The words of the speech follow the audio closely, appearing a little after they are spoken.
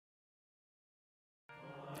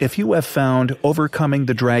If you have found Overcoming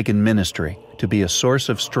the Dragon ministry to be a source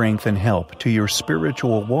of strength and help to your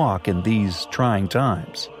spiritual walk in these trying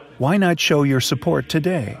times, why not show your support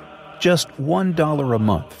today? Just $1 a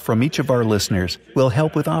month from each of our listeners will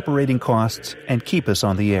help with operating costs and keep us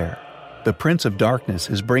on the air. The Prince of Darkness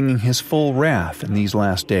is bringing his full wrath in these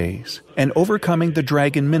last days, and Overcoming the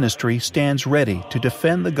Dragon ministry stands ready to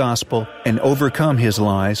defend the gospel and overcome his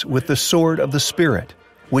lies with the sword of the Spirit,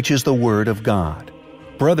 which is the Word of God.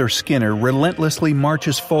 Brother Skinner relentlessly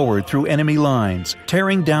marches forward through enemy lines,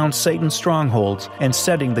 tearing down Satan's strongholds and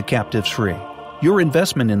setting the captives free. Your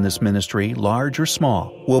investment in this ministry, large or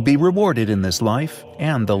small, will be rewarded in this life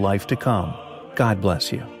and the life to come. God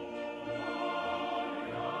bless you.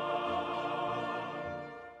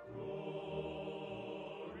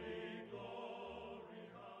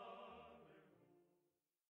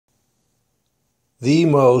 The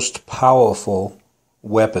most powerful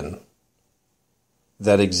weapon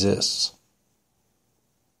that exists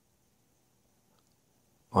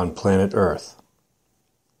on planet Earth.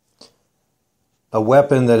 A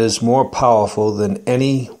weapon that is more powerful than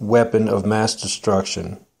any weapon of mass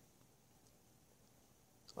destruction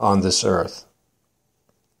on this earth.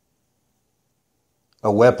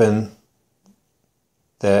 A weapon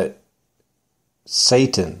that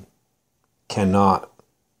Satan cannot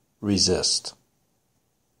resist.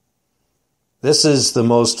 This is the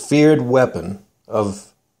most feared weapon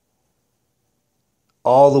of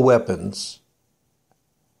all the weapons.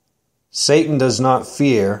 Satan does not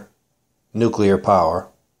fear nuclear power.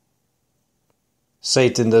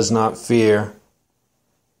 Satan does not fear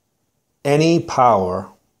any power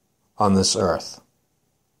on this earth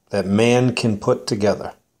that man can put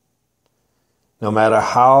together. No matter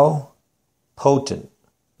how potent,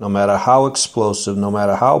 no matter how explosive, no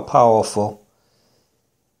matter how powerful,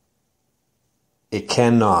 it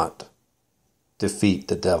cannot defeat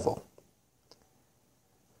the devil.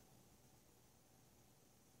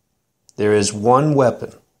 There is one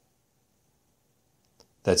weapon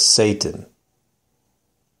that Satan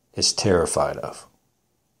is terrified of.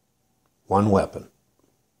 One weapon.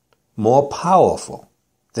 More powerful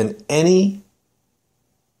than any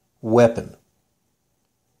weapon.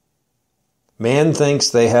 Man thinks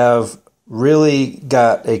they have really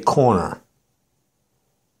got a corner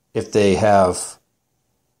if they have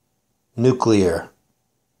nuclear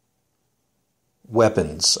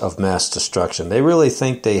weapons of mass destruction. They really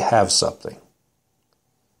think they have something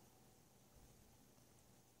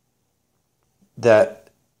that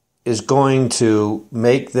is going to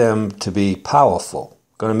make them to be powerful,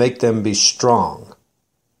 going to make them be strong.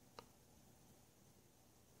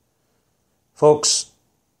 Folks,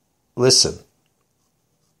 listen.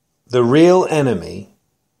 The real enemy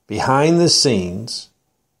behind the scenes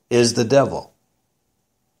is the devil.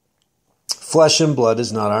 Flesh and blood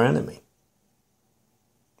is not our enemy.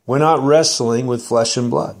 We're not wrestling with flesh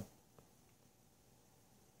and blood.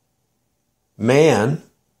 Man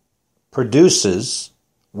produces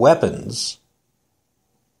weapons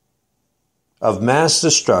of mass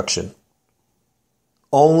destruction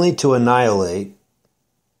only to annihilate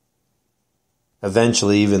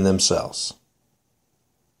eventually even themselves.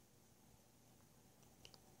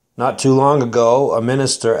 Not too long ago, a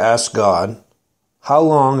minister asked God, how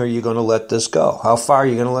long are you going to let this go? How far are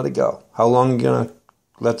you going to let it go? How long are you going to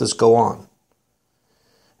let this go on?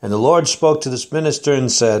 And the Lord spoke to this minister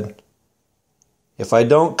and said, if I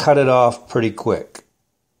don't cut it off pretty quick,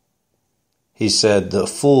 he said, the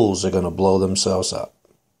fools are going to blow themselves up.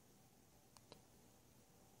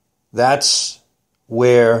 That's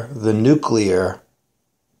where the nuclear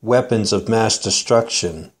weapons of mass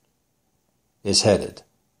destruction is headed.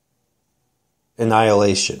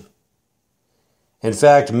 Annihilation. In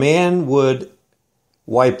fact, man would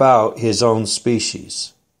wipe out his own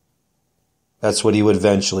species. That's what he would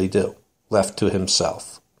eventually do, left to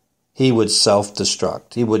himself. He would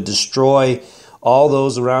self-destruct. He would destroy all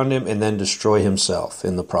those around him and then destroy himself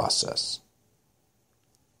in the process.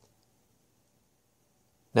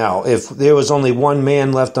 Now, if there was only one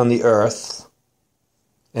man left on the earth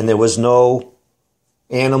and there was no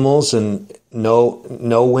animals and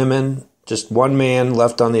no women, just one man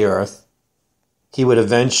left on the earth, he would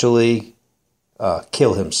eventually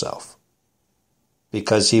kill himself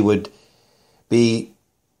because he would be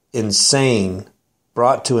insane,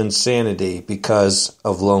 brought to insanity because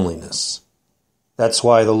of loneliness. That's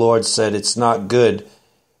why the Lord said it's not good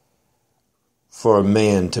for a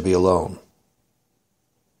man to be alone.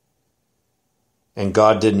 And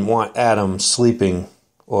God didn't want Adam sleeping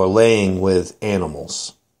or laying with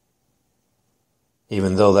animals,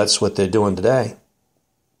 even though that's what they're doing today.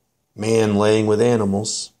 Man laying with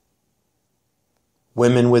animals.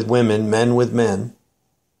 women with women, men with men,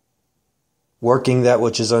 working that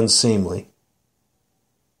which is unseemly.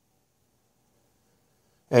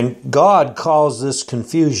 And God calls this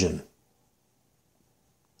confusion.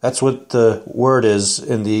 That's what the word is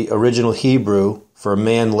in the original Hebrew for a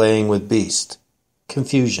man laying with beast.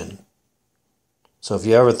 Confusion. So if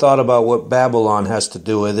you ever thought about what Babylon has to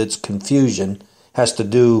do with, its confusion has to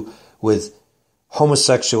do with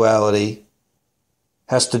homosexuality,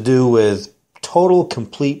 has to do with total,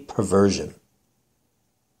 complete perversion,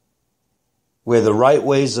 where the right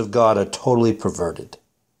ways of God are totally perverted.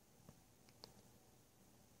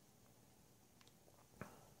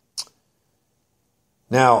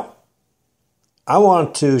 Now, I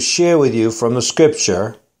want to share with you from the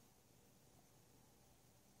scripture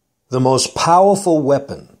the most powerful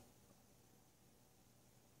weapon.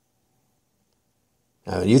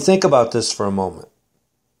 Now, you think about this for a moment.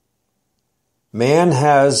 Man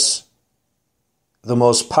has the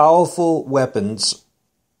most powerful weapons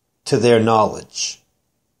to their knowledge,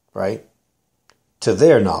 right? To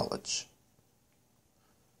their knowledge.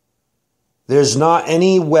 There's not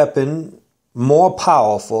any weapon more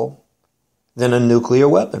powerful than a nuclear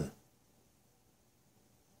weapon.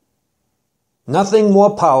 Nothing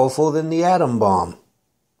more powerful than the atom bomb,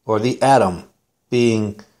 or the atom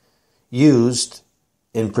being used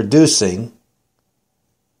in producing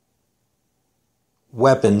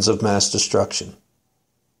weapons of mass destruction.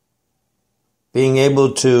 Being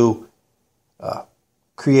able to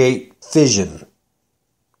create fission,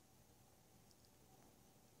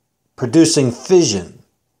 producing fission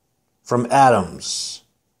from atoms.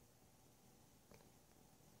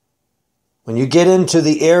 When you get into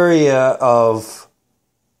the area of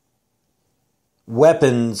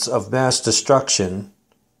weapons of mass destruction,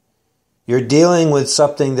 you're dealing with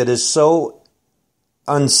something that is so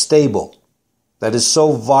unstable, that is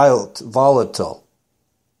so volatile.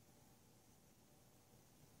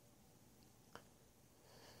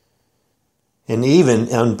 And even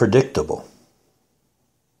unpredictable.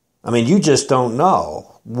 I mean, you just don't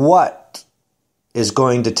know what is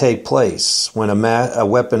going to take place when a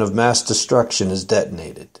weapon of mass destruction is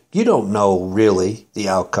detonated. You don't know really the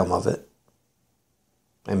outcome of it.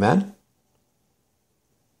 Amen?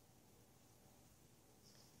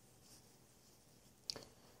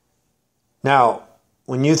 Now,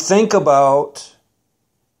 when you think about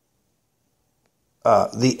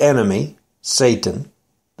the enemy, Satan,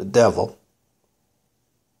 the devil,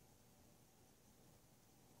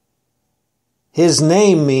 his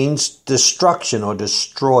name means destruction or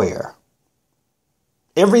destroyer.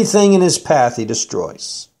 Everything in his path he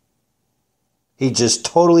destroys. He just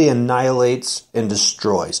totally annihilates and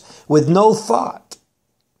destroys with no thought.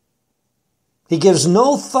 He gives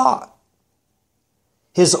no thought.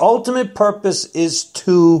 His ultimate purpose is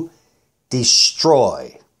to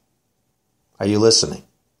destroy. Are you listening?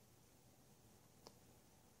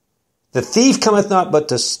 The thief cometh not but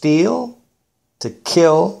to steal, to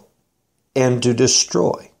kill, and to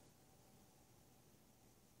destroy.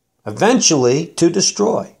 Eventually, to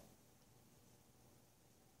destroy.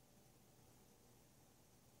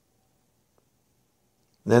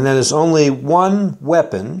 Then there is only one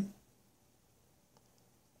weapon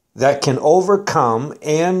that can overcome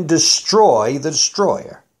and destroy the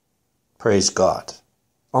destroyer. Praise God.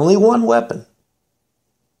 Only one weapon.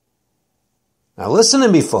 Now listen to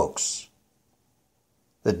me, folks.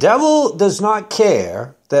 The devil does not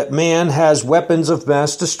care that man has weapons of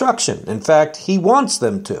mass destruction. In fact, he wants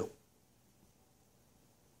them to.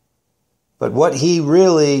 But what he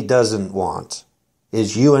really doesn't want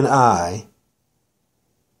is you and I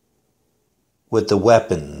with the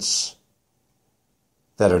weapons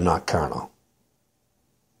that are not carnal.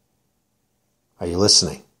 Are you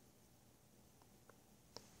listening?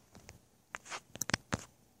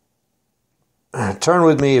 Turn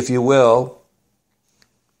with me, if you will,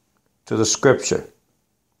 to the scripture.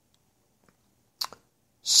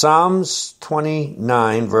 Psalms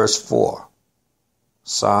 29, verse 4.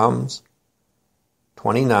 Psalms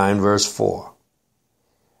 29, verse 4.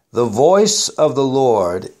 The voice of the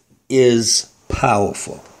Lord is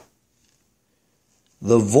powerful.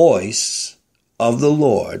 The voice of the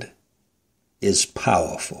Lord is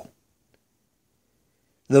powerful.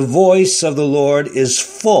 The voice of the Lord is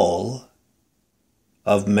full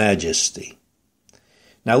of majesty.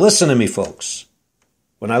 Now listen to me, folks.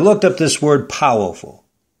 When I looked up this word powerful,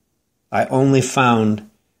 I only found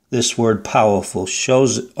this word powerful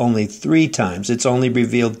shows only 3 times. It's only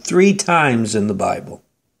revealed 3 times in the Bible.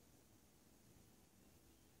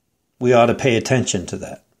 We ought to pay attention to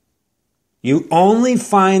that. You only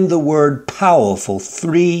find the word powerful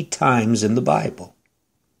 3 times in the Bible.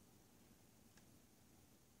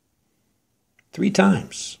 3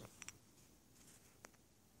 times.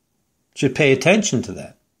 Should pay attention to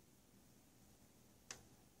that.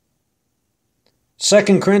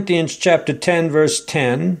 2 Corinthians chapter 10, verse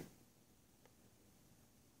 10,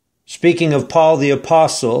 speaking of Paul the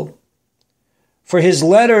apostle, for his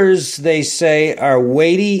letters, they say, are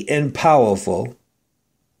weighty and powerful,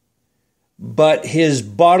 but his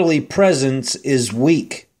bodily presence is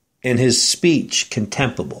weak and his speech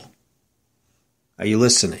contemptible. Are you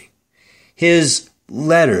listening? His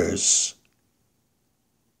letters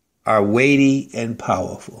are weighty and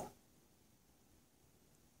powerful.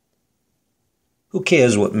 Who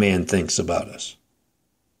cares what man thinks about us?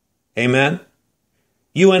 Amen?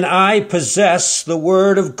 You and I possess the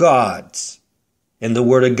Word of God, and the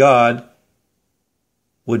Word of God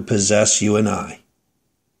would possess you and I.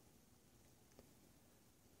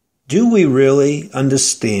 Do we really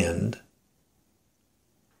understand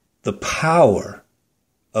the power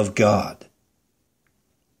of God?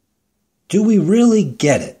 Do we really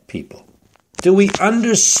get it, people? Do we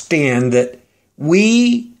understand that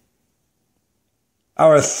we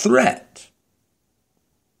are a threat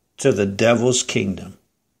to the devil's kingdom?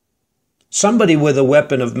 Somebody with a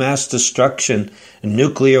weapon of mass destruction, a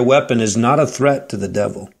nuclear weapon, is not a threat to the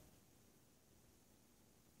devil.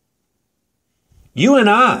 You and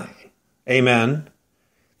I, amen,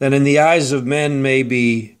 that in the eyes of men may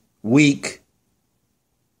be weak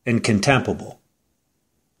and contemptible,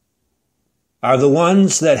 are the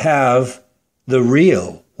ones that have the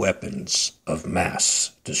real weapons of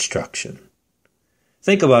mass destruction.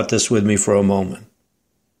 Think about this with me for a moment.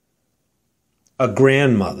 A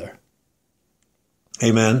grandmother,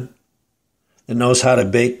 amen, that knows how to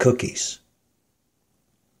bake cookies.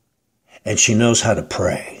 And she knows how to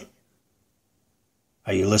pray.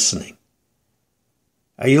 Are you listening?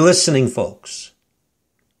 Are you listening, folks?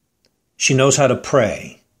 She knows how to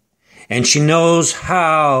pray. And she knows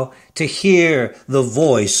how to hear the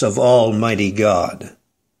voice of Almighty God.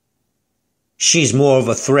 She's more of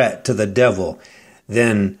a threat to the devil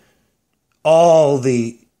than all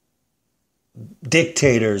the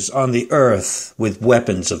dictators on the earth with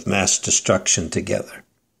weapons of mass destruction together.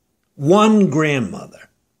 One grandmother.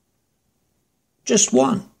 Just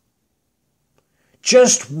one.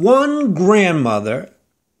 Just one grandmother,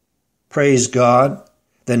 praise God,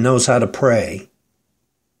 that knows how to pray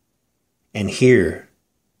and hear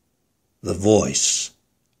the voice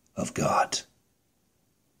of God.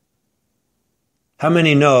 How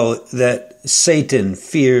many know that Satan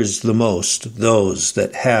fears the most those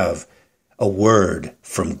that have a word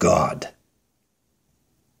from God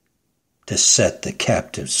to set the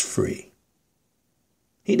captives free?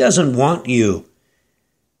 He doesn't want you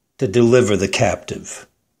to deliver the captive.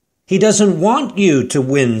 He doesn't want you to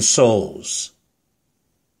win souls.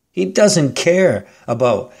 He doesn't care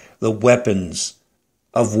about the weapons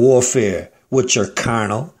of warfare, which are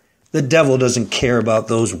carnal. The devil doesn't care about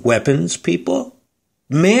those weapons, people.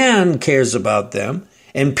 Man cares about them,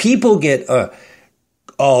 and people get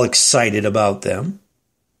all excited about them.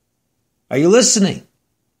 Are you listening?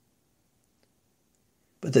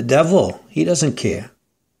 But the devil, he doesn't care.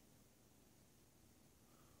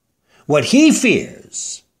 What he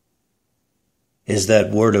fears is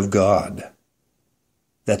that word of God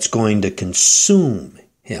that's going to consume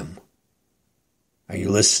him. Are you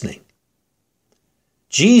listening?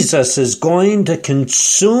 Jesus is going to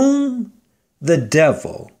consume the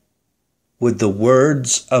devil with the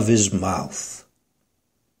words of his mouth.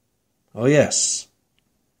 Oh yes,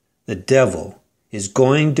 the devil is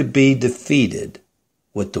going to be defeated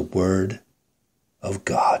with the word of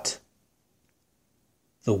God.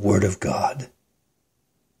 The word of God.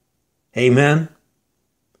 Amen.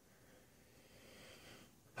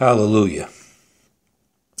 Hallelujah.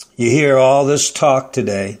 You hear all this talk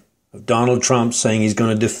today of Donald Trump saying he's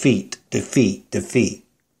going to defeat.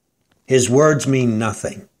 His words mean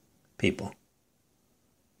nothing, people.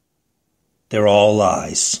 They're all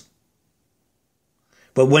lies.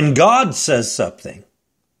 But when God says something,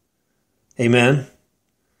 amen,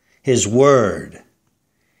 his word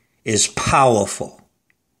is powerful.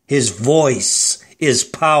 His voice is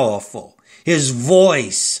powerful. His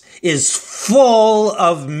voice is full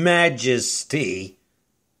of majesty.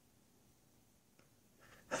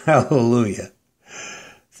 Hallelujah.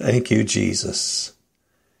 Thank you, Jesus.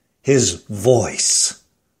 His voice,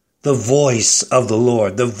 the voice of the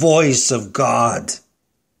Lord, the voice of God.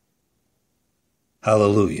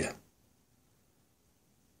 Hallelujah.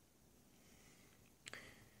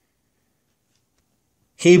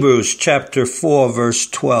 Hebrews chapter 4, verse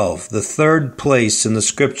 12. The third place in the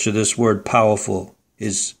scripture this word powerful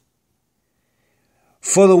is,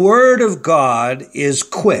 for the word of God is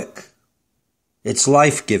quick It's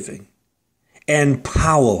life-giving and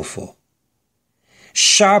powerful,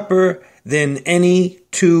 sharper than any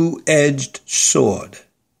two-edged sword,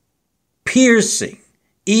 piercing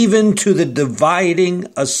even to the dividing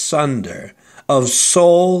asunder of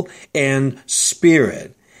soul and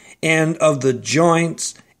spirit, and of the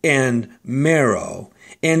joints and marrow,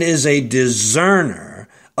 and is a discerner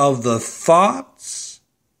of the thoughts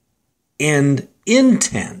and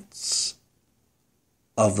intents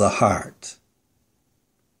of the heart.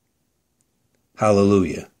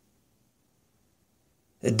 Hallelujah.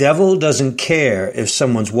 The devil doesn't care if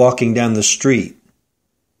someone's walking down the street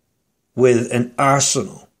with an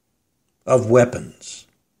arsenal of weapons.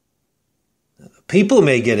 People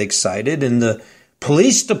may get excited, and the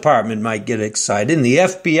police department might get excited, and the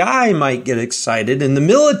FBI might get excited, and the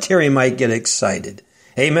military might get excited.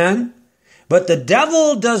 Amen? But the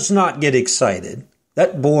devil does not get excited.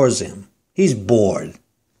 That bores him. He's bored.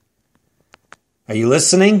 Are you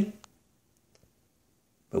listening?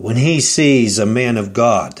 But when he sees a man of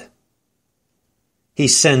God, he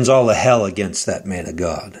sends all the hell against that man of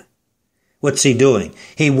God. What's he doing?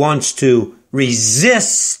 He wants to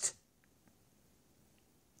resist.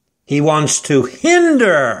 He wants to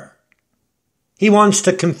hinder. He wants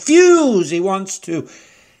to confuse. He wants to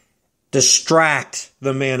distract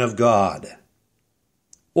the man of God.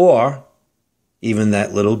 Or even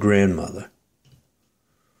that little grandmother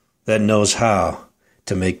that knows how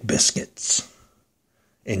to make biscuits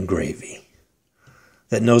and gravy,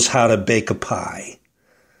 that knows how to bake a pie.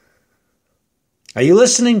 Are you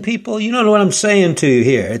listening, people? You know what I'm saying to you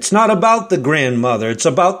here. It's not about the grandmother. It's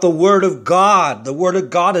about the Word of God. The Word of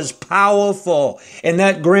God is powerful, and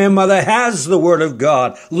that grandmother has the Word of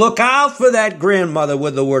God. Look out for that grandmother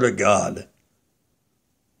with the Word of God.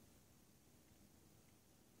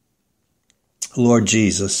 Lord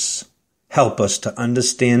Jesus, help us to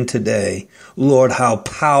understand today, Lord, how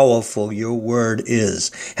powerful your word is.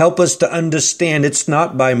 Help us to understand it's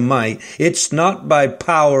not by might, it's not by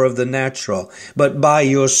power of the natural, but by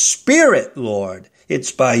your Spirit, Lord.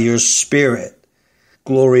 It's by your Spirit.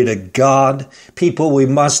 Glory to God. People, we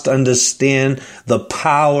must understand the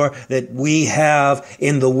power that we have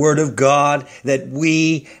in the Word of God, that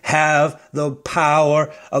we have the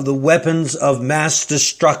power of the weapons of mass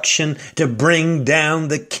destruction to bring down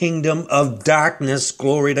the kingdom of darkness,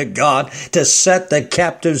 glory to God, to set the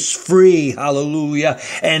captives free, hallelujah.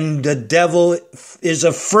 And the devil is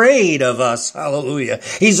afraid of us, hallelujah.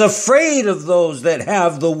 He's afraid of those that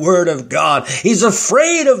have the Word of God. He's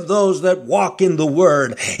afraid of those that walk in the Word.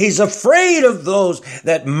 He's afraid of those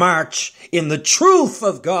that march in the truth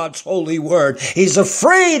of God's holy word. He's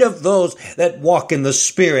afraid of those that walk in the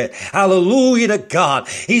Spirit. Hallelujah to God.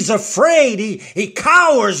 He's afraid. He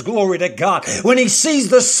cowers, glory to God, when he sees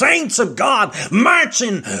the saints of God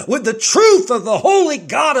marching with the truth of the holy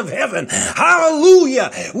God of heaven.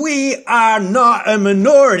 Hallelujah. We are not a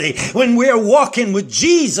minority when we're walking with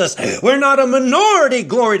Jesus. We're not a minority,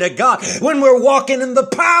 glory to God, when we're walking in the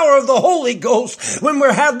power of the Holy Ghost, when we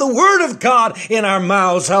have the Word of God in our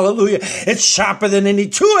mouths. Hallelujah. It's sharper than any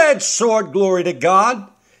two-edged sword, glory to God.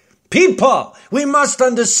 People, we must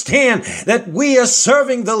understand that we are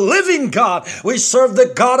serving the living God. We serve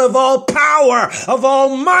the God of all power, of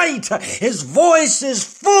all might. His voice is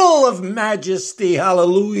full of majesty.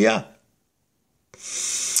 Hallelujah.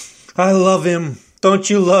 I love him. Don't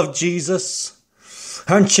you love Jesus?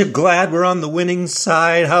 Aren't you glad we're on the winning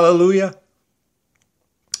side? Hallelujah.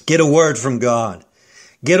 Get a word from God.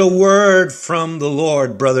 Get a word from the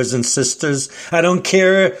Lord, brothers and sisters. I don't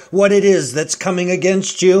care what it is that's coming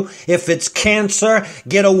against you. If it's cancer,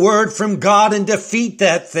 get a word from God and defeat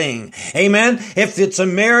that thing. Amen. If it's a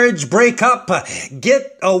marriage breakup,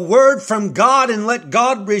 get a word from God and let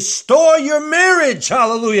God restore your marriage.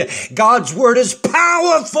 Hallelujah. God's word is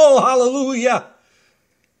powerful. Hallelujah.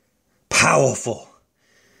 Powerful.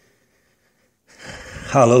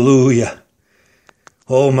 Hallelujah.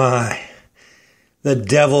 Oh my. The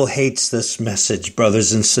devil hates this message,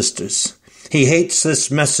 brothers and sisters. He hates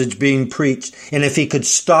this message being preached, and if he could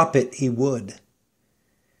stop it, he would.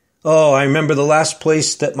 Oh, I remember the last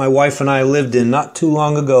place that my wife and I lived in not too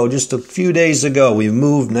long ago, just a few days ago. We've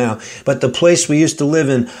moved now. But the place we used to live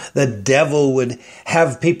in, the devil would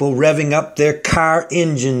have people revving up their car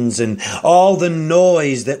engines and all the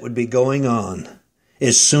noise that would be going on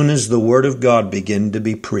as soon as the Word of God began to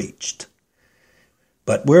be preached.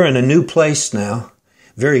 But we're in a new place now,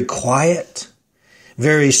 very quiet,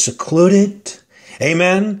 very secluded.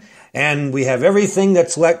 Amen. And we have everything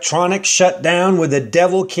that's electronic shut down where the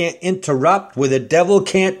devil can't interrupt, where the devil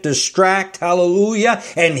can't distract. Hallelujah.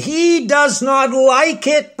 And he does not like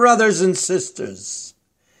it, brothers and sisters.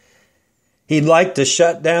 He'd like to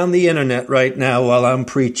shut down the internet right now while I'm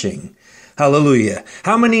preaching. Hallelujah.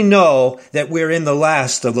 How many know that we're in the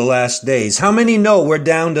last of the last days? How many know we're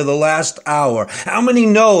down to the last hour? How many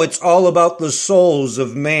know it's all about the souls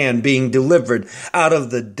of man being delivered out of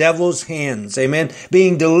the devil's hands? Amen.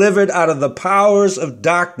 Being delivered out of the powers of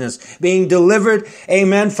darkness. Being delivered,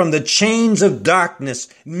 amen, from the chains of darkness.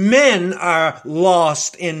 Men are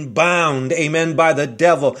lost and bound, amen, by the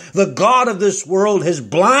devil. The God of this world has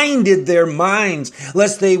blinded their minds,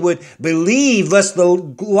 lest they would believe, lest the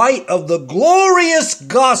light of the glorious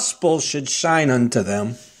gospel should shine unto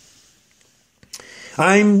them.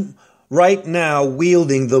 I'm right now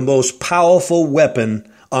wielding the most powerful weapon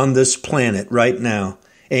on this planet right now.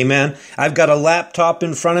 Amen. I've got a laptop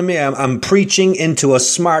in front of me. I'm preaching into a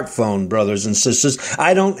smartphone, brothers and sisters.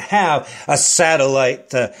 I don't have a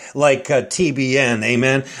satellite like TBN.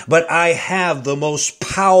 Amen. But I have the most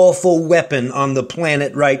powerful weapon on the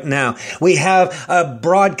planet right now. We have a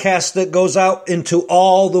broadcast that goes out into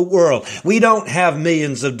all the world. We don't have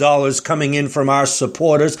millions of dollars coming in from our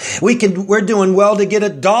supporters. We're doing well to get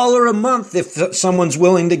 $1 a month if someone's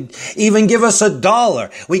willing to even give us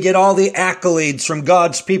 $1. We get all the accolades from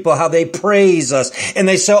God's people, how they praise us, and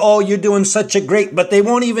they say, oh, you're doing such a great, but they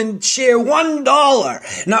won't even share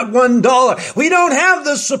 $1, not $1. We don't have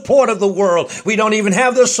the support of the world. We don't even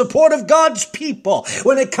have the support of God's people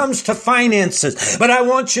when it comes to finances. But I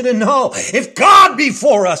want you to know, if God be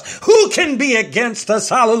for us, who can be against us?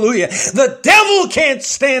 Hallelujah. The devil can't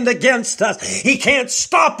stand against us. He can't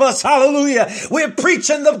stop us. Hallelujah. We're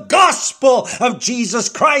preaching the gospel of Jesus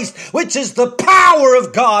Christ, which is the power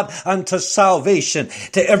of God unto salvation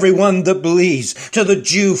to everyone that believes, to the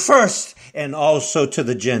Jew first and also to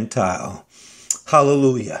the Gentile.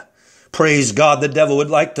 Hallelujah. Praise God. The devil would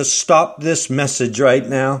like to stop this message right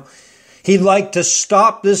now. He'd like to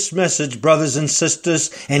stop this message, brothers and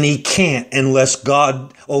sisters, and he can't unless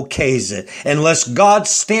God okays it, unless God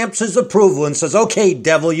stamps his approval and says, okay,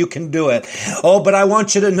 devil, you can do it. Oh, but I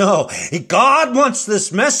want you to know, God wants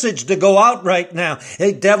this message to go out right now.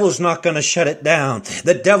 The devil's not going to shut it down.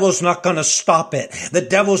 The devil's not going to stop it. The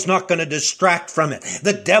devil's not going to distract from it.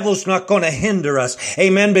 The devil's not going to hinder us.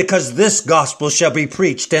 Amen, because this gospel shall be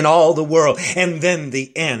preached in all the world, and then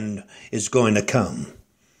the end is going to come.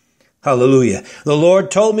 Hallelujah. The Lord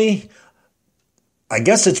told me, I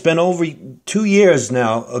guess it's been over 2 years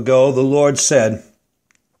now ago, the Lord said,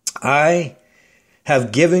 I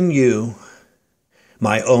have given you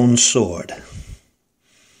my own sword.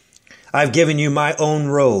 I've given you my own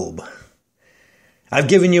robe. I've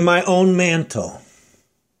given you my own mantle.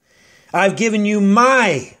 I've given you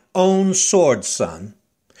my own sword, son.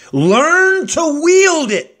 Learn to wield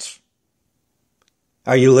it.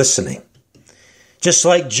 Are you listening? Just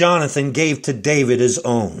like Jonathan gave to David his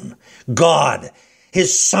own. God,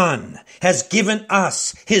 his son, has given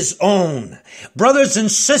us his own. Brothers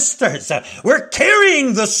and sisters, we're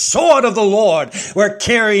carrying the sword of the Lord. We're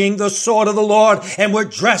carrying the sword of the Lord, and we're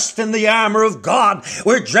dressed in the armor of God.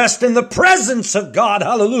 We're dressed in the presence of God.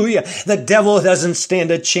 Hallelujah. The devil doesn't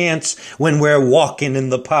stand a chance when we're walking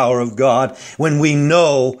in the power of God, when we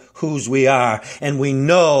know whose we are, and we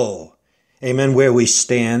know, amen, where we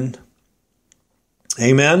stand.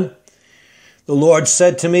 Amen. The Lord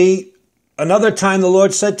said to me, another time the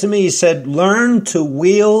Lord said to me, he said, learn to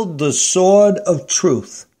wield the sword of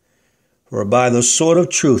truth, for by the sword of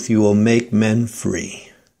truth you will make men free.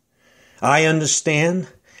 I understand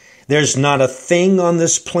there's not a thing on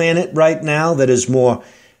this planet right now that is more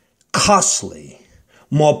costly,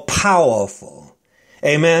 more powerful,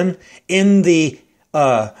 amen, in the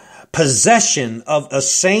possession of a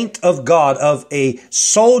saint of God, of a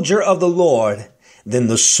soldier of the Lord, than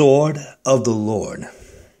the sword of the Lord.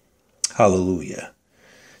 Hallelujah.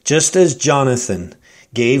 Just as Jonathan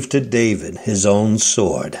gave to David his own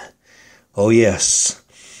sword. Oh yes.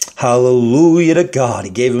 Hallelujah to God.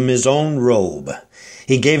 He gave him his own robe.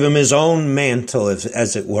 He gave him his own mantle,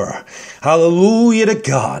 as it were. Hallelujah to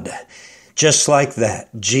God. Just like that,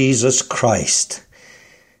 Jesus Christ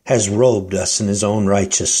has robed us in his own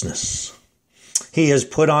righteousness. He has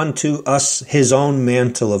put onto us his own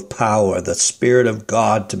mantle of power, the Spirit of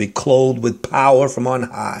God, to be clothed with power from on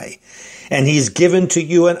high. And he's given to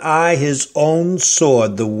you and I his own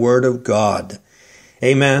sword, the Word of God.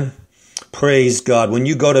 Amen. Praise God. When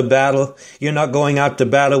you go to battle, you're not going out to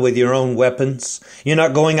battle with your own weapons. You're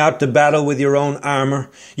not going out to battle with your own armor.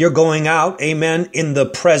 You're going out, amen, in the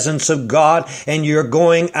presence of God, and you're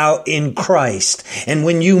going out in Christ. And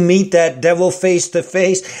when you meet that devil face to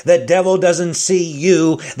face, the devil doesn't see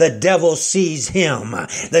you. The devil sees him.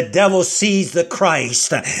 The devil sees the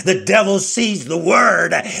Christ. The devil sees the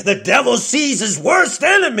Word. The devil sees his worst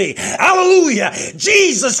enemy. Hallelujah.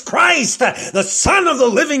 Jesus Christ, the Son of the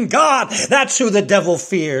living God. That's who the devil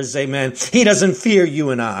fears. Amen. He doesn't fear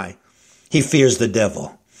you and I. He fears the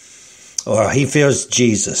devil. Or he fears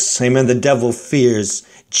Jesus. Amen. The devil fears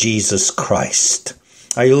Jesus Christ.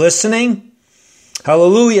 Are you listening?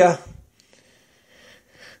 Hallelujah.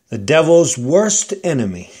 The devil's worst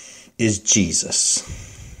enemy is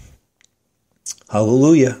Jesus.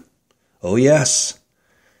 Hallelujah. Oh yes.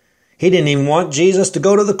 He didn't even want Jesus to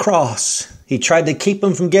go to the cross. He tried to keep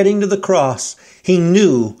him from getting to the cross. He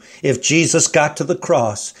knew if Jesus got to the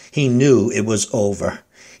cross, he knew it was over.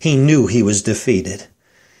 He knew he was defeated.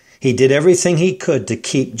 He did everything he could to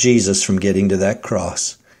keep Jesus from getting to that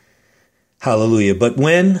cross. Hallelujah. But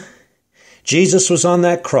when Jesus was on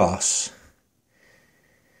that cross,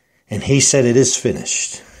 and he said, "It is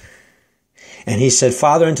finished." And he said,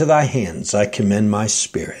 "Father, into thy hands I commend my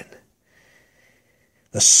spirit."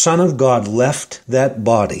 The Son of God left that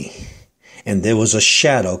body, and there was a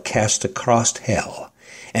shadow cast across hell.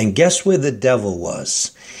 And guess where the devil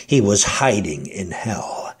was? He was hiding in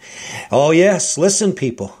hell. Oh yes, listen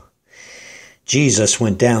people. Jesus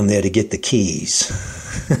went down there to get the keys.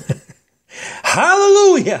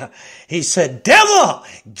 Hallelujah. He said, "Devil,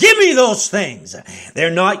 give me those things. They're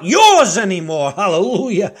not yours anymore."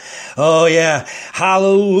 Hallelujah. Oh yeah.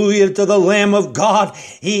 Hallelujah to the Lamb of God.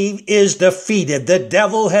 He is defeated. The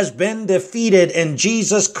devil has been defeated, and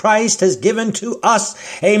Jesus Christ has given to us,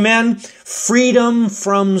 amen, freedom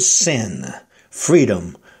from sin,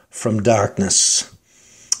 freedom from darkness.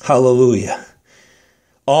 Hallelujah.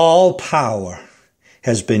 All power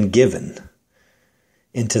has been given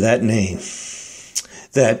into that name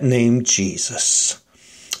Jesus.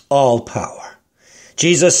 All power.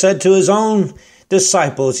 Jesus said to his own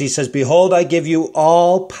disciples, he says, "Behold, I give you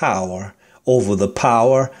all power over the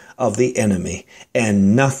power of the enemy,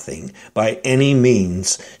 and nothing by any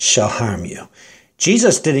means shall harm you."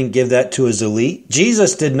 Jesus didn't give that to his elite.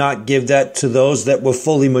 Jesus did not give that to those that were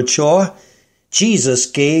fully mature. Jesus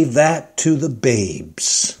gave that to the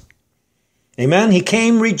babes. Amen. He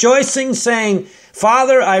came rejoicing, saying,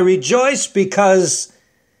 "Father, I rejoice because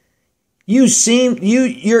you're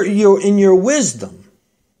in your wisdom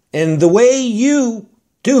and the way you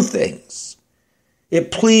do things.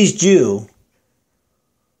 It pleased you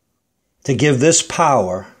to give this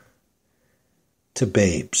power to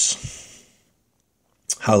babes."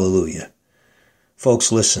 Hallelujah.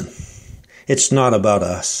 Folks, listen. It's not about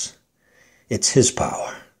us. It's his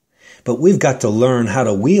power. But we've got to learn how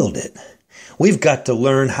to wield it. We've got to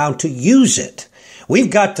learn how to use it.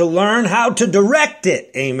 We've got to learn how to direct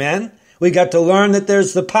it. Amen. We've got to learn that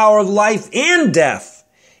there's the power of life and death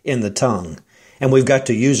in the tongue. And we've got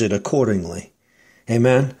to use it accordingly.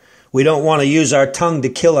 Amen. We don't want to use our tongue to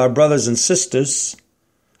kill our brothers and sisters.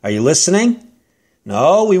 Are you listening?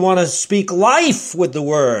 No, we want to speak life with the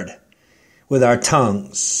word, with our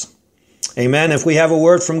tongues. Amen. If we have a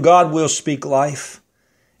word from God, we'll speak life.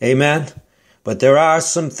 Amen. But there are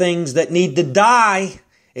some things that need to die.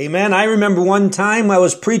 Amen. I remember one time I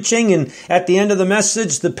was preaching, and at the end of the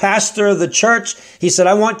message, the pastor of the church, he said,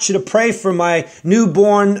 "I want you to pray for my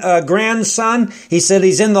newborn grandson." He said,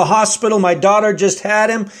 "He's in the hospital. My daughter just had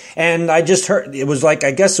him." And I just heard, it was like,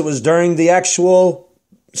 I guess it was during the actual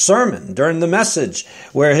sermon, during the message,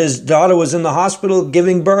 where his daughter was in the hospital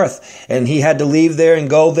giving birth, and he had to leave there and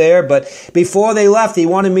go there. But before they left, he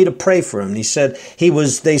wanted me to pray for him. He said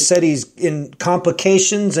they said he's in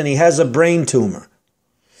complications and he has a brain tumor.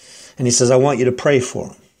 And he says, "I want you to pray for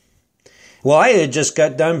him." Well, I had just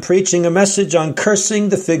got done preaching a message on cursing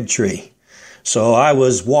the fig tree. So I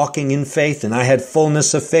was walking in faith, and I had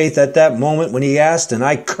fullness of faith at that moment when he asked, and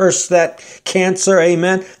I cursed that cancer.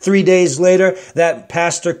 Amen. 3 days later, that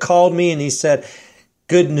pastor called me and he said,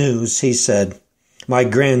 "Good news." He said, "My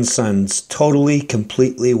grandson's totally,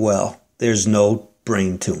 completely well. There's no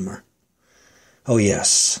brain tumor." Oh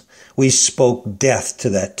yes, we spoke death to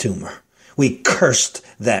that tumor. We cursed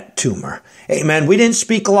that tumor. Amen. We didn't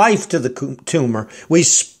speak life to the tumor. We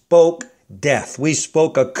spoke death. We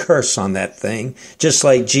spoke a curse on that thing, just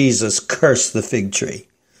like Jesus cursed the fig tree.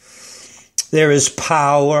 There is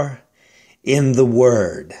power in the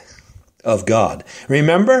word of God.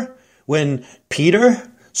 Remember when Peter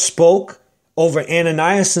spoke over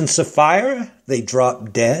Ananias and Sapphira? They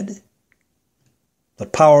dropped dead.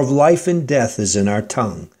 But power of life and death is in our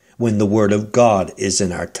tongue when the word of God is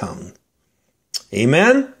in our tongue.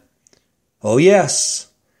 Amen? Oh, yes.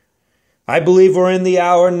 I believe we're in the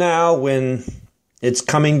hour now when it's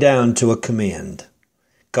coming down to a command.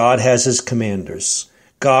 God has his commanders.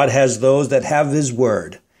 God has those that have his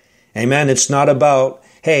word. Amen. It's not about,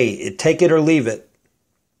 hey, take it or leave it.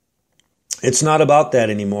 It's not about that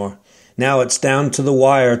anymore. Now it's down to the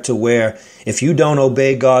wire to where if you don't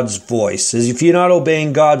obey God's voice, if you're not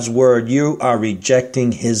obeying God's word, you are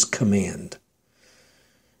rejecting his command.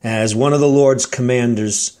 As one of the Lord's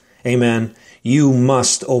commanders, amen, you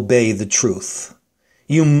must obey the truth.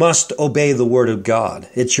 You must obey the word of God.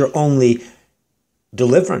 It's your only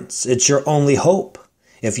deliverance. It's your only hope.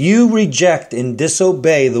 If you reject and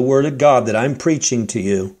disobey the word of God that I'm preaching to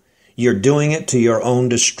you, you're doing it to your own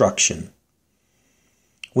destruction.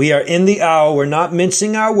 We are in the hour, we're not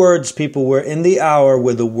mincing our words, people. We're in the hour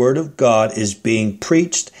where the word of God is being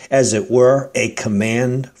preached as it were a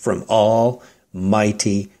command from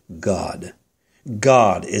Almighty God.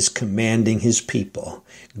 God is commanding his people.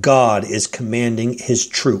 God is commanding his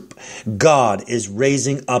troop. God is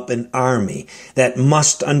raising up an army that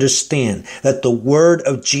must understand that the word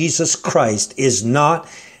of Jesus Christ is not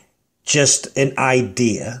just an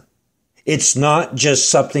idea. It's not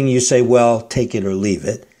just something you say, well, take it or leave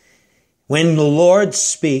it. When the Lord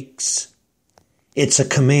speaks, it's a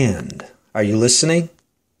command. Are you listening?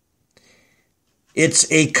 It's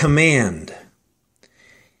a command.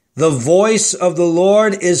 The voice of the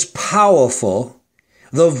Lord is powerful.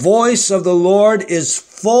 The voice of the Lord is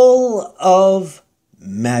full of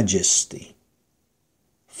majesty.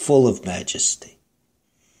 Full of majesty.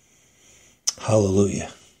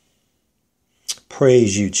 Hallelujah.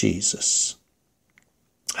 Praise you, Jesus.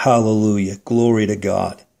 Hallelujah. Glory to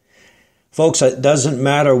God. Folks, it doesn't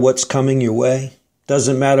matter what's coming your way.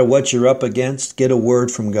 Doesn't matter what you're up against. Get a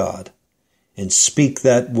word from God and speak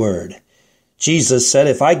that word. Jesus said,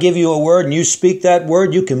 if I give you a word and you speak that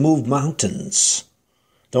word, you can move mountains.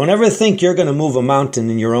 Don't ever think you're going to move a mountain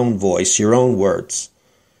in your own voice, your own words.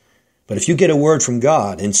 But if you get a word from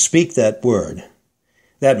God and speak that word,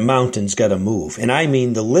 that mountain's got to move. And I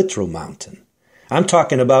mean the literal mountain. I'm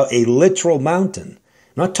talking about a literal mountain.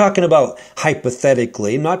 I'm not talking about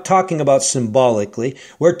hypothetically. I'm not talking about symbolically.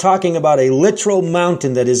 We're talking about a literal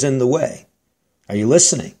mountain that is in the way. Are you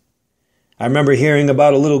listening? I remember hearing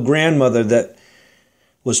about a little grandmother that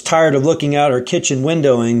was tired of looking out her kitchen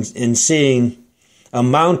window and seeing a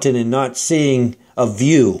mountain and not seeing a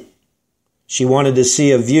view. She wanted to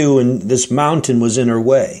see a view, and this mountain was in her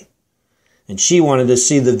way. And she wanted to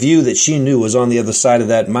see the view that she knew was on the other side of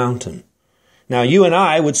that mountain. Now, you and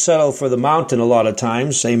I would settle for the mountain a lot of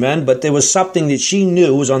times, amen, but there was something that she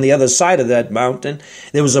knew was on the other side of that mountain.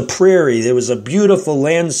 There was a prairie, there was a beautiful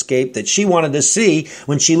landscape that she wanted to see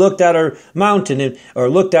when she looked at her mountain or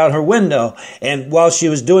looked out her window. And while she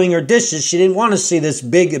was doing her dishes, she didn't want to see this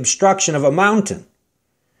big obstruction of a mountain.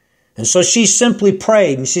 And so she simply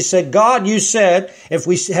prayed and she said, God, you said if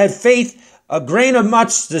we had faith, a grain of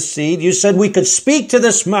mustard seed, you said we could speak to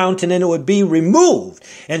this mountain and it would be removed.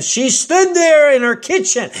 And she stood there in her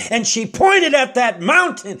kitchen and she pointed at that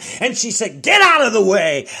mountain and she said, get out of the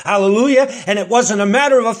way. Hallelujah. And it wasn't a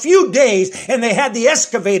matter of a few days, and they had the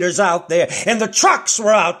excavators out there and the trucks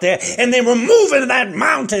were out there and they were moving that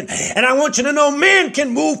mountain. And I want you to know, man can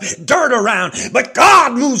move dirt around, but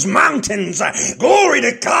God moves mountains. Glory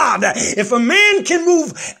to God. If a man can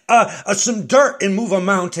move some dirt and move a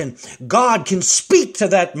mountain, God can speak to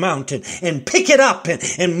that mountain and pick it up and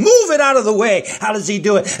move it out of the way. How does he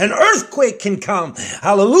do it? An earthquake can come.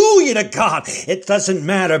 Hallelujah to God. It doesn't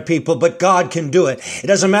matter, people, but God can do it. It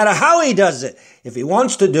doesn't matter how he does it. If he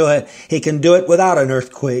wants to do it, he can do it without an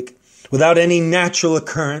earthquake, without any natural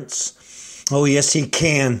occurrence. Oh, yes, he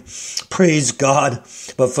can. Praise God.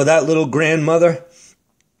 But for that little grandmother,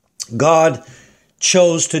 God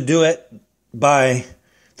chose to do it by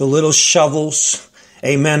the little shovels,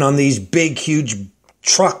 amen, on these big, huge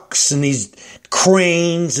trucks and these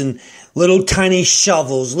cranes and little tiny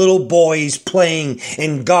shovels, little boys playing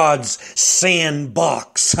in God's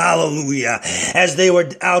sandbox. Hallelujah. As they were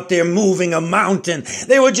out there moving a mountain,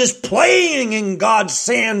 they were just playing in God's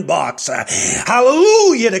sandbox.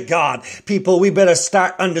 Hallelujah to God. People, we better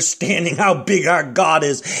start understanding how big our God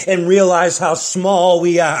is and realize how small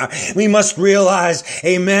we are. We must realize,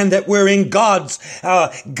 amen, that we're in God's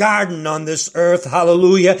garden on this earth.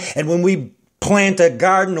 Hallelujah. And when we plant a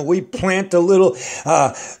garden or we plant a little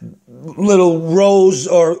rose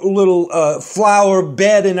or little flower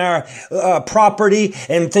bed in our property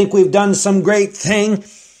and think we've done some great thing,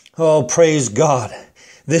 oh, praise God.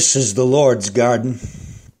 This is the Lord's garden.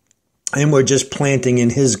 And we're just planting in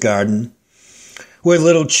his garden. We're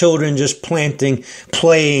little children just playing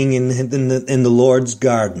in the Lord's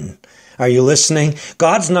garden. Are you listening?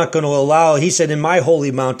 God's not going to allow, he said, in my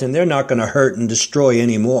holy mountain, they're not going to hurt and destroy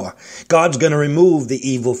anymore. God's going to remove the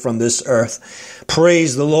evil from this earth.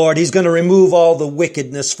 Praise the Lord. He's going to remove all the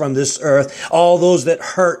wickedness from this earth, all those that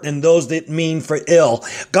hurt and those that mean for ill.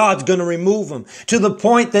 God's going to remove them to the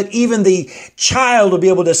point that even the child will be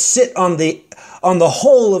able to sit on the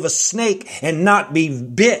hole of a snake and not be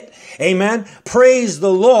bit. Amen. Praise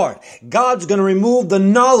the Lord. God's going to remove the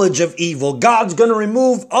knowledge of evil. God's going to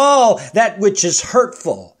remove all that which is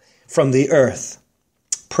hurtful from the earth.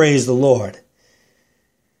 Praise the Lord.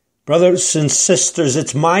 Brothers and sisters,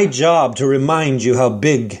 it's my job to remind you how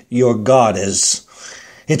big your God is.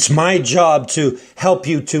 It's my job to help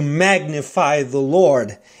you to magnify the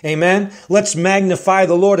Lord. Amen. Let's magnify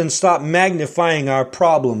the Lord and stop magnifying our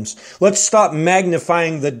problems. Let's stop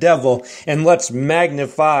magnifying the devil and let's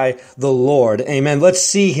magnify the Lord. Amen. Let's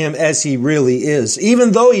see him as he really is.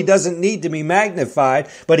 Even though he doesn't need to be magnified,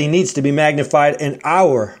 but he needs to be magnified in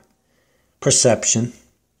our perception.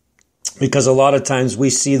 Because a lot of times we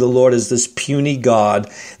see the Lord as this puny God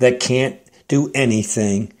that can't do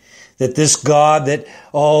anything. That this God that,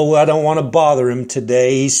 I don't want to bother him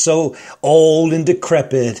today. He's so old and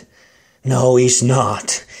decrepit. No, he's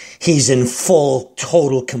not. He's in full,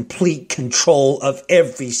 total, complete control of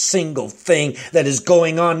every single thing that is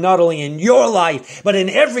going on, not only in your life, but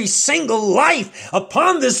in every single life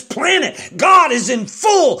upon this planet. God is in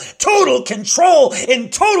full, total control,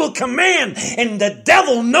 in total command, and the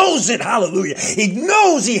devil knows it. Hallelujah. He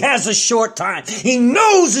knows he has a short time. He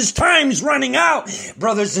knows his time's running out.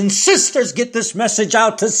 Brothers and sisters, get this message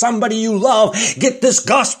out to somebody you love. Get this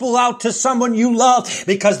gospel out to someone you love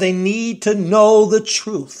because they need to know the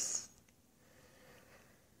truth.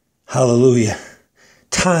 Hallelujah.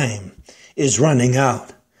 Time is running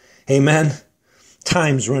out. Amen.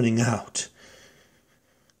 Time's running out.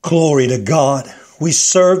 Glory to God. We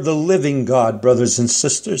serve the living God, brothers and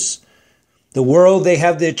sisters. The world, they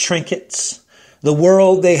have their trinkets. The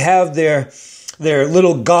world, they have their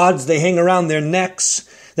little gods they hang around their necks,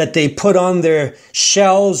 that they put on their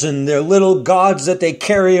shelves, and their little gods that they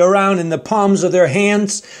carry around in the palms of their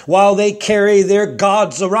hands while they carry their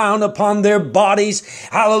gods around upon their bodies.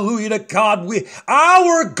 Hallelujah to God.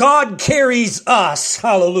 Our God carries us.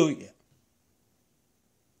 Hallelujah.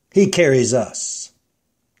 He carries us.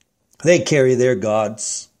 They carry their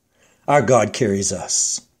gods. Our God carries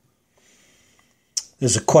us.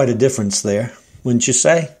 There's quite a difference there, wouldn't you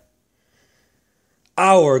say?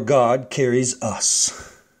 Our God carries us.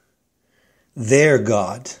 Their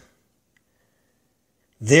God,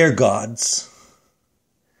 their gods,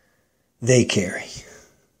 they carry.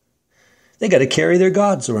 They got to carry their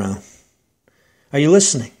gods around. Are you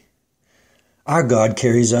listening? Our God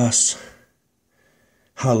carries us.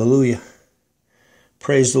 Hallelujah.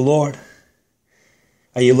 Praise the Lord.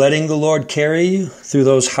 Are you letting the Lord carry you through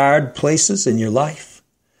those hard places in your life?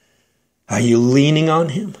 Are you leaning on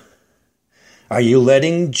him? Are you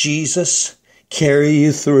letting Jesus carry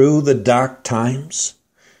you through the dark times?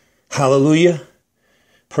 Hallelujah.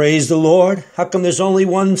 Praise the Lord. How come there's only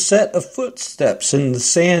one set of footsteps in the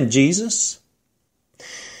sand, Jesus?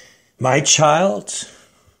 My child,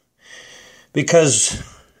 because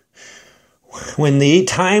when the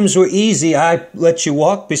times were easy, I let you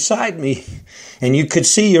walk beside me and you could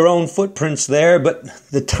see your own footprints there. But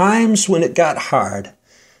the times when it got hard,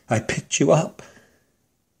 I picked you up.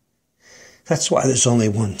 That's why there's only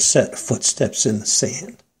one set of footsteps in the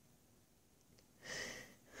sand.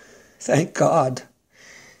 Thank God.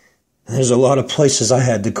 There's a lot of places I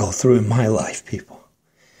had to go through in my life, people.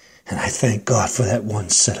 And I thank God for that one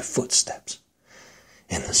set of footsteps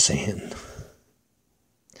in the sand.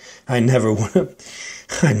 I never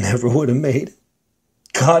would have made it.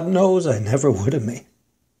 God knows I never would have made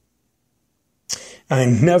it. I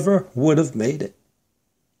never would have made it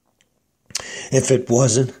if it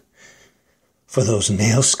wasn't for those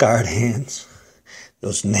nail-scarred hands,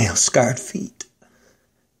 those nail-scarred feet.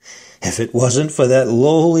 If it wasn't for that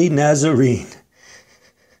lowly Nazarene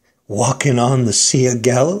walking on the Sea of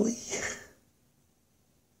Galilee.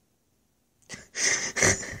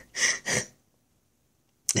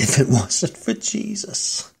 If it wasn't for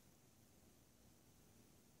Jesus.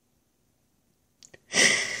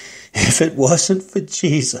 If it wasn't for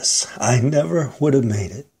Jesus, I never would have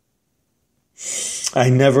made it. I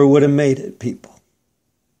never would have made it, people.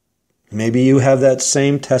 Maybe you have that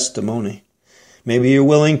same testimony. Maybe you're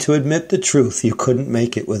willing to admit the truth. You couldn't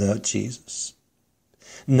make it without Jesus.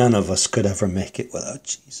 None of us could ever make it without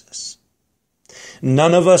Jesus.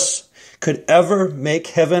 None of us could ever make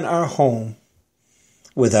heaven our home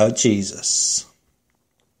without Jesus.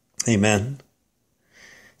 Amen.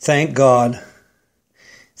 Thank God.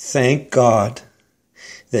 Thank God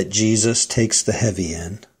that Jesus takes the heavy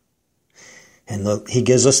end. And look, he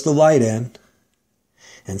gives us the light end.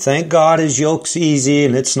 And thank God his yoke's easy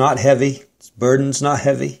and it's not heavy. His burden's not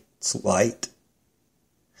heavy. It's light.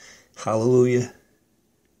 Hallelujah.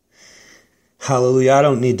 Hallelujah. I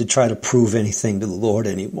don't need to try to prove anything to the Lord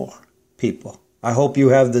anymore, people. I hope you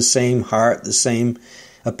have the same heart, the same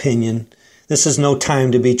opinion. This is no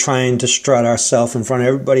time to be trying to strut ourselves in front of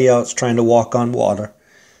everybody else trying to walk on water.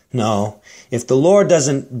 No. If the Lord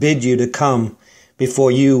doesn't bid you to come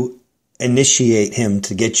before you initiate him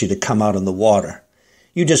to get you to come out on the water,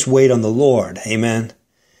 you just wait on the Lord. Amen.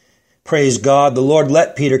 Praise God. The Lord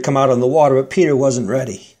let Peter come out on the water, but Peter wasn't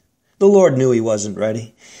ready. The Lord knew he wasn't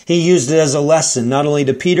ready. He used it as a lesson, not only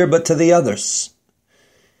to Peter, but to the others.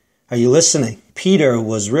 Are you listening? Peter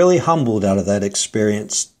was really humbled out of that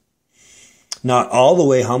experience. Not all the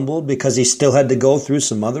way humbled, because he still had to go through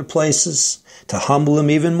some other places to humble him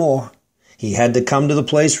even more. He had to come to the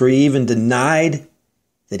place where he even denied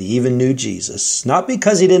that he even knew Jesus. Not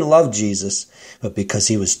because he didn't love Jesus, but because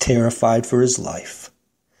he was terrified for his life.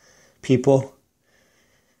 People,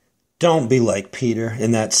 don't be like Peter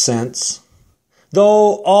in that sense.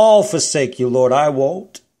 Though all forsake you, Lord, I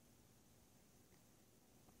won't.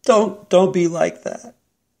 Don't be like that.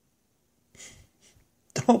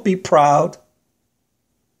 Don't be proud.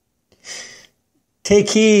 Take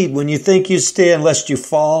heed when you think you stand, lest you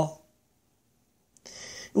fall.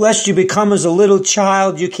 Lest you become as a little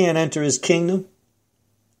child, you can't enter his kingdom.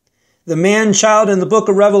 The man-child in the book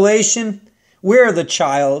of Revelation, we're the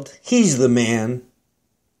child. He's the man.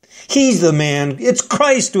 He's the man. It's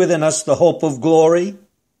Christ within us, the hope of glory.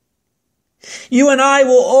 You and I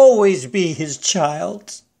will always be his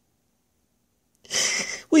child.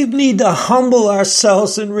 We need to humble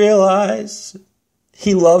ourselves and realize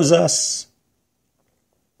he loves us.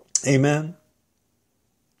 Amen.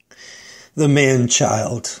 The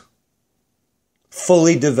man-child,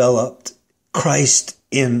 fully developed, Christ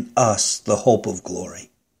in us, the hope of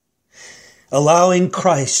glory. Allowing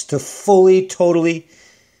Christ to fully, totally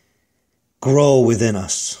grow within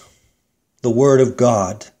us. The Word of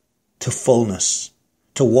God to fullness,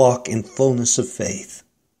 to walk in fullness of faith.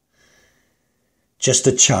 Just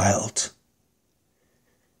a child.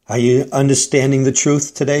 Are you understanding the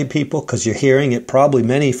truth today, people? Because you're hearing it, probably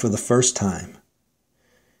many for the first time.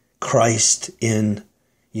 Christ in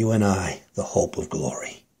you and I, the hope of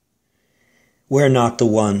glory. We're not the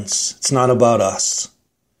ones. It's not about us.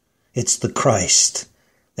 It's the Christ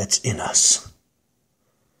that's in us.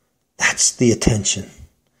 That's the attention.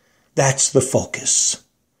 That's the focus.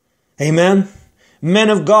 Amen?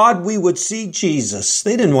 Men of God, we would see Jesus.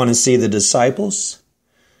 They didn't want to see the disciples.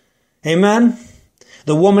 Amen?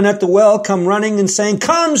 The woman at the well come running and saying,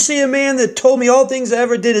 "Come see a man that told me all things I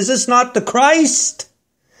ever did. Is this not the Christ?"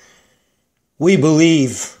 We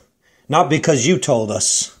believe, not because you told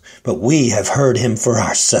us, but we have heard him for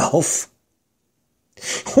ourselves.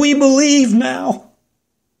 We believe now.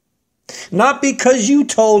 Not because you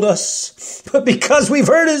told us, but because we've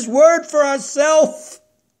heard his word for ourselves.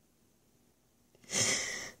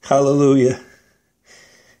 Hallelujah.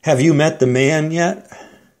 Have you met the man yet?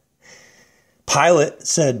 Pilate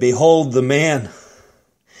said, "Behold the man."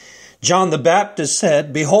 John the Baptist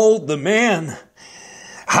said, "Behold the man."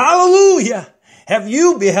 Hallelujah. Have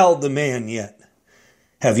you beheld the man yet?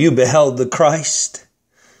 Have you beheld the Christ?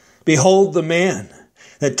 Behold the man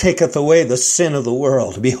that taketh away the sin of the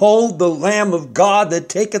world. Behold the Lamb of God that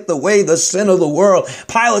taketh away the sin of the world.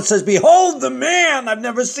 Pilate says, "Behold the man." I've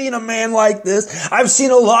never seen a man like this. I've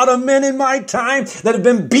seen a lot of men in my time that have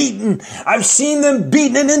been beaten. I've seen them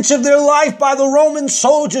beaten an inch of their life by the Roman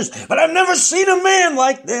soldiers, but I've never seen a man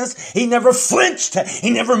like this. He never flinched.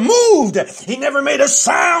 He never moved. He never made a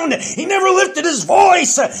sound. He never lifted his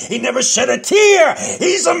voice. He never shed a tear.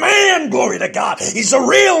 He's a man, glory to God. He's a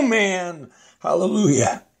real man.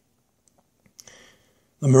 Hallelujah.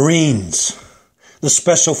 The Marines, the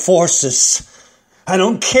Special Forces, I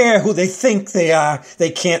don't care who they think they are,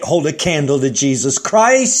 they can't hold a candle to Jesus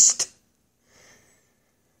Christ.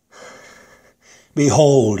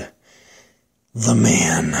 Behold the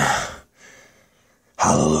man.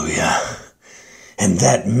 Hallelujah. And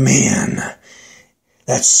that man,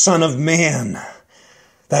 that Son of Man,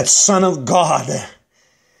 that Son of God,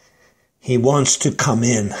 he wants to come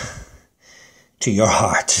in to your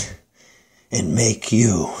heart and make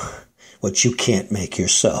you what you can't make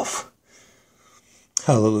yourself.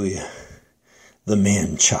 Hallelujah. The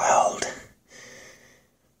man-child.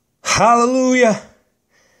 Hallelujah.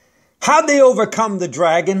 How'd they overcome the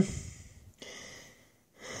dragon?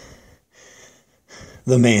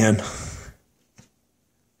 The man.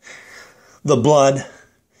 The blood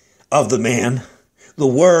of the man. The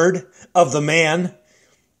word of the man.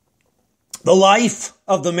 The life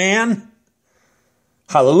of the man.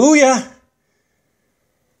 Hallelujah.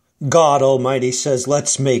 God Almighty says,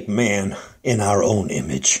 let's make man in our own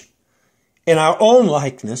image, in our own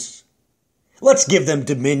likeness. Let's give them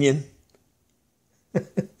dominion.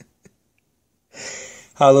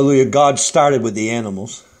 Hallelujah. God started with the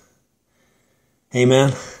animals.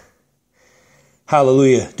 Amen.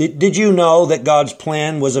 Hallelujah. Did you know that God's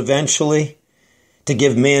plan was eventually to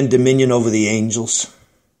give man dominion over the angels?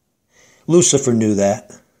 Lucifer knew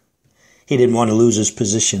that. He didn't want to lose his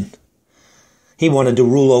position. He wanted to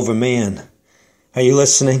rule over man. Are you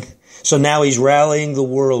listening? So now he's rallying the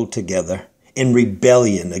world together in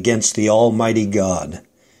rebellion against the Almighty God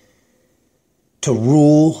to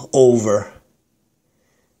rule over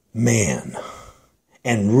man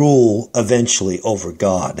and rule eventually over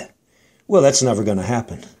God. Well, that's never going to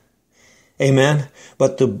happen. Amen?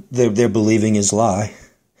 But they're believing his lie,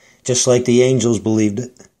 just like the angels believed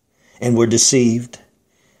it and were deceived.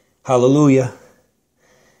 Hallelujah.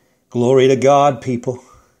 Glory to God, people.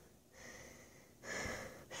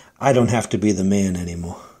 I don't have to be the man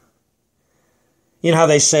anymore. You know how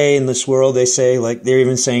they say in this world, they say, like they're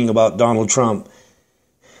even saying about Donald Trump,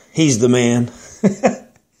 he's the man.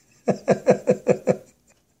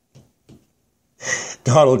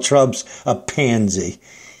 Donald Trump's a pansy.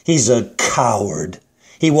 He's a coward.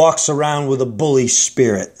 He walks around with a bully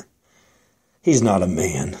spirit. He's not a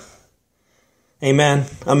man. Amen.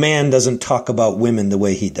 A man doesn't talk about women the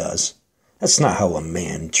way he does. That's not how a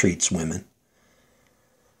man treats women.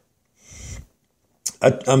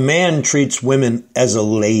 A man treats women as a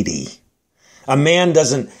lady. A man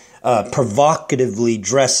doesn't provocatively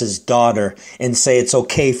dress his daughter and say it's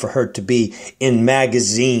okay for her to be in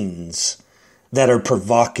magazines that are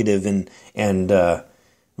provocative and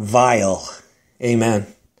vile. Amen.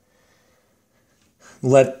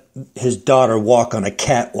 Let his daughter walk on a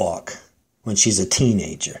catwalk when she's a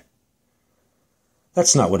teenager.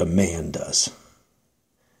 That's not what a man does.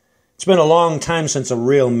 It's been a long time since a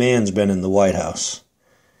real man's been in the White House.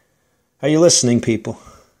 Are you listening, people?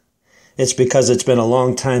 It's because it's been a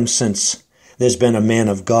long time since there's been a man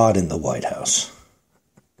of God in the White House.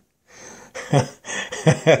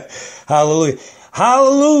 Hallelujah.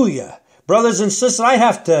 Hallelujah. Brothers and sisters, I'd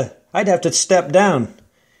have to step down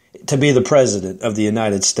to be the president of the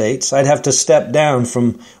United States. I'd have to step down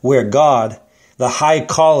from where God, the high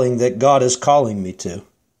calling that God is calling me to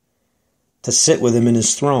sit with him in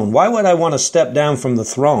his throne. Why would I want to step down from the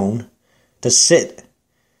throne to sit,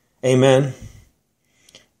 amen,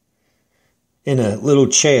 in a little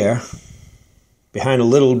chair, behind a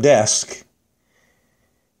little desk,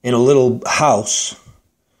 in a little house,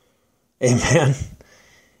 amen,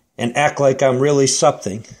 and act like I'm really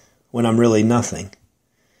something when I'm really nothing,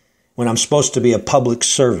 when I'm supposed to be a public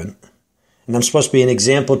servant, and I'm supposed to be an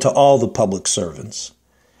example to all the public servants,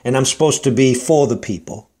 and I'm supposed to be for the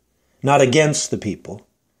people, not against the people.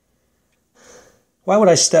 Why would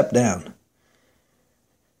I step down?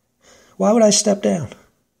 Why would I step down?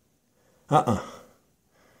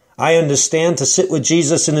 I understand to sit with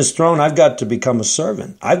Jesus in his throne, I've got to become a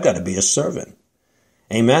servant. I've got to be a servant.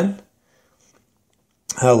 Amen?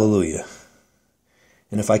 Hallelujah.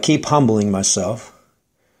 And if I keep humbling myself,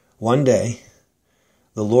 one day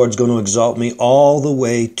the Lord's going to exalt me all the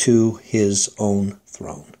way to his own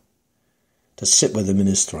throne, to sit with him in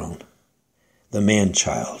his throne, the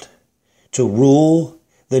man-child, to rule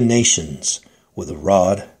the nations with a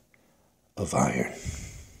rod of iron.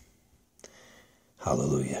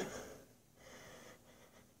 Hallelujah.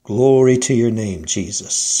 Glory to your name,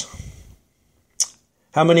 Jesus.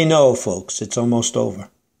 How many know, folks, it's almost over?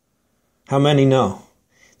 How many know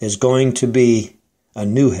there's going to be a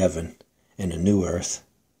new heaven and a new earth?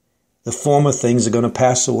 The former things are going to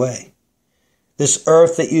pass away. This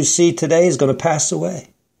earth that you see today is going to pass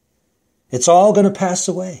away. It's all going to pass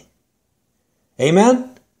away.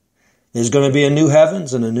 Amen? There's going to be a new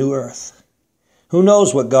heavens and a new earth. Who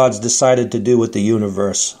knows what God's decided to do with the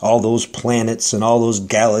universe, all those planets and all those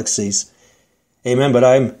galaxies. Amen, but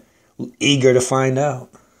I'm eager to find out.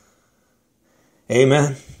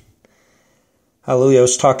 Amen. Hallelujah. I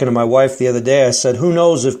was talking to my wife the other day. I said, who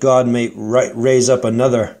knows if God may raise up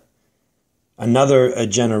another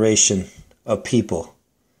generation of people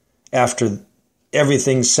after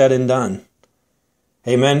everything's said and done.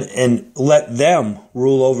 Amen. And let them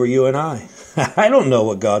rule over you and I. I don't know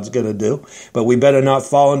what God's going to do, but we better not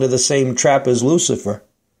fall into the same trap as Lucifer.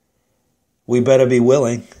 We better be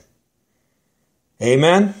willing.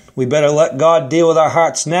 Amen. We better let God deal with our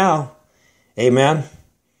hearts now. Amen.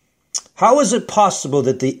 How is it possible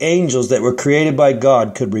that the angels that were created by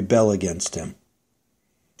God could rebel against him?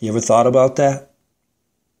 You ever thought about that?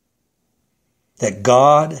 That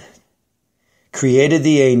God created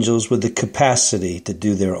the angels with the capacity to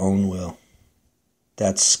do their own will.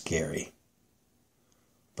 That's scary.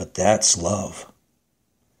 But that's love.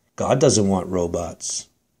 God doesn't want robots.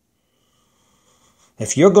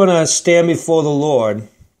 If you're going to stand before the Lord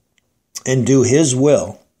and do his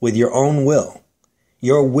will with your own will,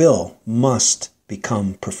 your will must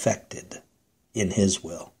become perfected in his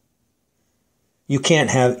will. You can't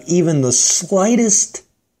have even the slightest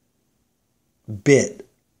bit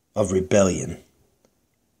of rebellion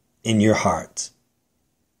in your heart.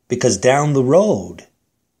 Because down the road,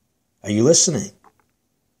 are you listening?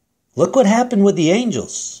 Look what happened with the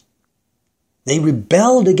angels. They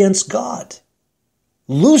rebelled against God.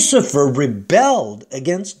 Lucifer rebelled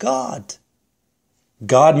against God.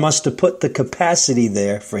 God must have put the capacity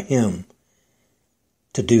there for him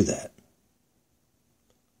to do that.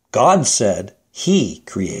 God said he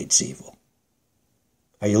creates evil.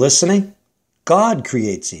 Are you listening? God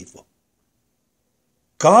creates evil.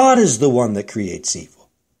 God is the one that creates evil.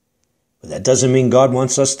 But that doesn't mean God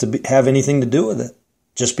wants us to have anything to do with it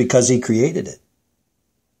just because he created it.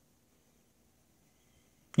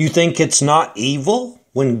 You think it's not evil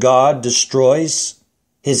when God destroys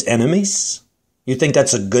his enemies? You think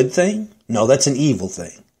that's a good thing? No, that's an evil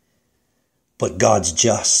thing. But God's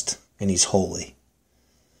just and he's holy.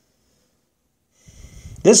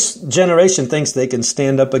 This generation thinks they can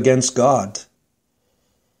stand up against God.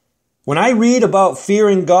 When I read about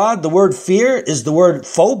fearing God, the word fear is the word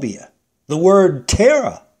phobia, the word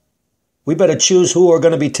terror. We better choose who we're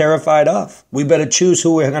going to be terrified of. We better choose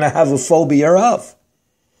who we're going to have a phobia of.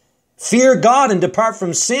 Fear God and depart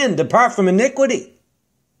from sin, depart from iniquity.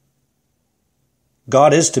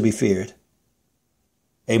 God is to be feared.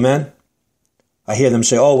 Amen. I hear them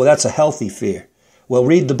say, oh, well, that's a healthy fear. Well,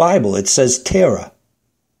 read the Bible. It says terror.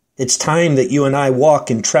 It's time that you and I walk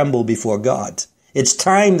and tremble before God. It's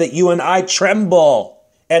time that you and I tremble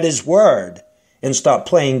at his word and stop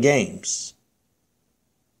playing games.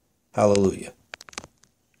 Hallelujah.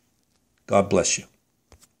 God bless you.